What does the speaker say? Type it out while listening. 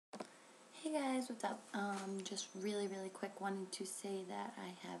Hey guys, what's up? Just really quick, wanted to say that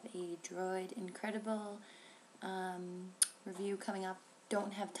I have a Droid Incredible review coming up.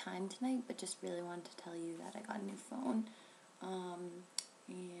 Don't have time tonight, but just really wanted to tell you that I got a new phone,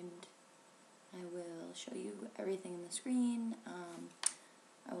 and I will show you everything in the screen.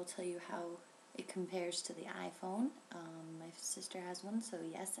 I will tell you how it compares to the iPhone. My sister has one, so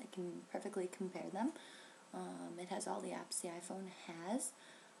yes, I can perfectly compare them. It has all the apps the iPhone has.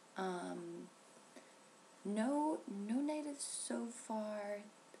 No negatives so far.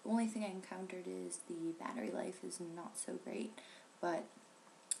 The only thing I encountered is the battery life is not so great, but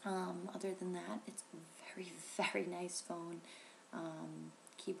other than that, it's a very nice phone.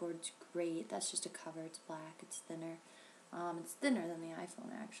 Keyboard's great. That's just a cover. It's black. It's thinner. It's thinner than the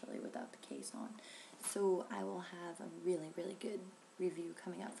iPhone actually without the case on. So I will have a really good review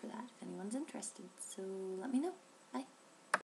coming up for that if anyone's interested. So let me know.